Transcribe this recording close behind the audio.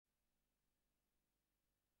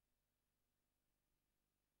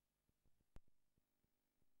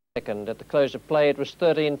Second. At the close of play, it was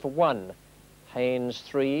 13 for 1. Haynes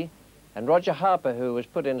 3. And Roger Harper, who was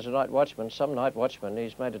put in as a night watchman, some night watchman,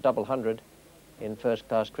 he's made a double hundred in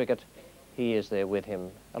first-class cricket. He is there with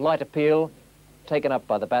him. A light appeal taken up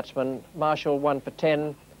by the batsman. Marshall 1 for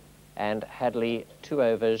 10. And Hadley 2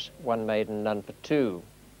 overs, 1 maiden, none for 2.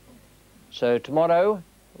 So tomorrow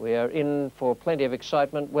we are in for plenty of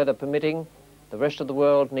excitement, weather permitting. The rest of the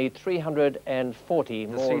world need 340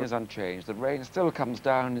 more. The scene is unchanged. The rain still comes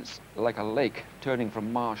down. It's like a lake, turning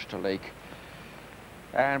from marsh to lake.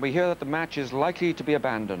 And we hear that the match is likely to be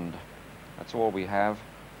abandoned. That's all we have.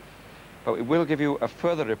 But we will give you a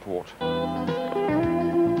further report.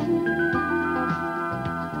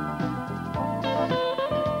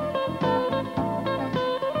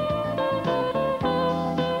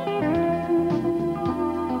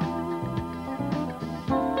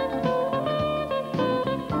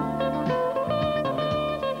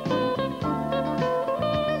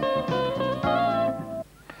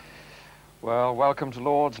 Well, welcome to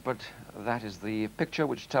Lord's, but that is the picture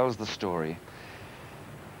which tells the story.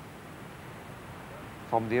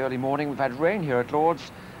 From the early morning, we've had rain here at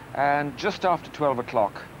Lord's, and just after 12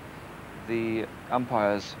 o'clock, the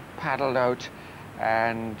umpires paddled out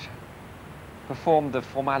and performed the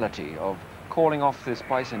formality of calling off this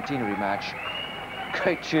bicentenary match.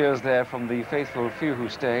 Great cheers there from the faithful few who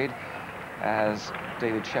stayed, as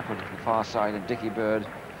David Shepherd at the far side and Dickie Bird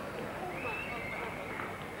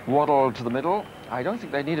waddled to the middle. I don't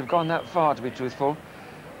think they need have gone that far, to be truthful.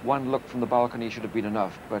 One look from the balcony should have been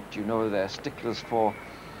enough, but you know they're sticklers for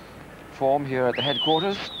form here at the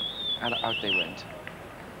headquarters, and out they went.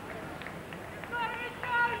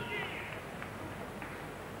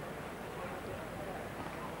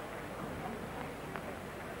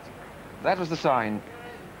 That was the sign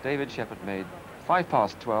David Shepherd made.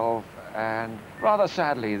 12:05, and rather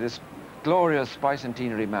sadly, this glorious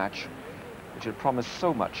bicentenary match, which had promised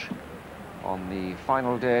so much on the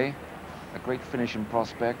final day, a great finish in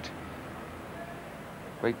prospect,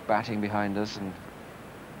 great batting behind us and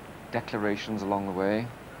declarations along the way.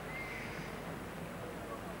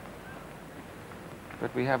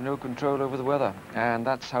 But we have no control over the weather, and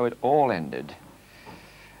that's how it all ended.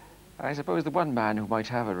 I suppose the one man who might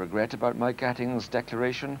have a regret about Mike Gatting's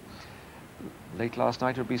declaration late last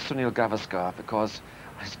night would be Sunil Gavaskar, because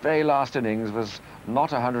his very last innings was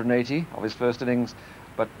not 180 of his first innings,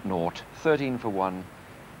 but naught, 13 for 1.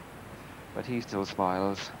 But he still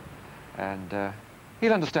smiles, and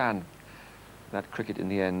he'll understand that cricket in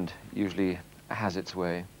the end usually has its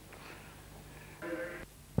way.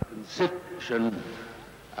 Consideration,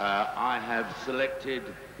 I have selected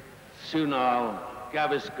Sunil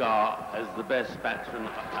Gavaskar as the best batsman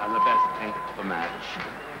and the best anchor for the match.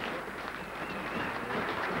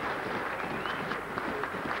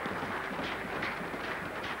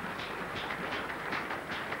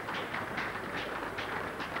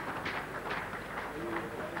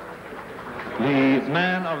 The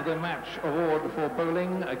Man of the Match award for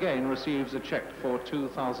bowling again receives a cheque for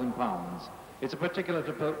 £2,000. It's a particular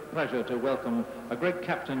pleasure to welcome a great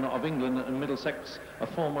captain of England and Middlesex, a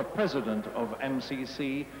former president of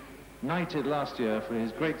MCC, knighted last year for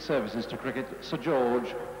his great services to cricket, Sir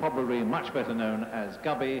George, probably much better known as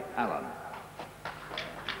Gubby Allen.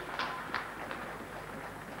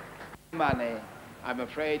 Money, I'm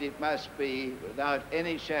afraid it must be, without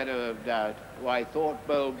any shadow of doubt, who I thought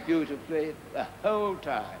bowled beautifully the whole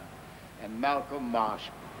time, and Malcolm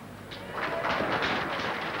Marshall.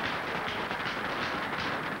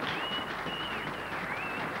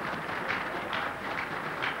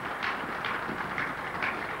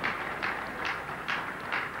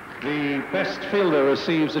 The best fielder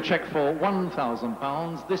receives a cheque for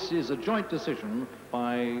 £1,000. This is a joint decision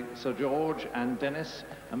by Sir George and Dennis.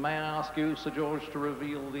 And may I ask you, Sir George, to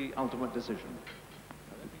reveal the ultimate decision?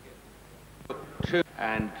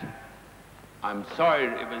 And I'm sorry,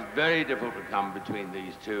 it was very difficult to come between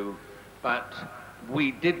these two, but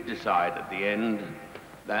we did decide at the end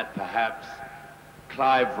that perhaps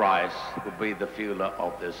Clive Rice would be the fielder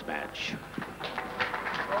of this match.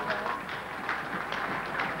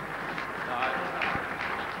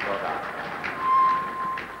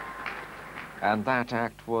 And that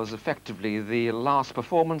act was effectively the last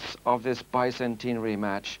performance of this bicentenary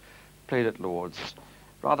match played at Lord's.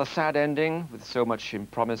 Rather sad ending with so much in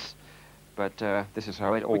promise, but this is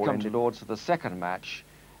how it all ended. We come to Lord's for the second match,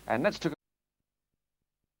 and let's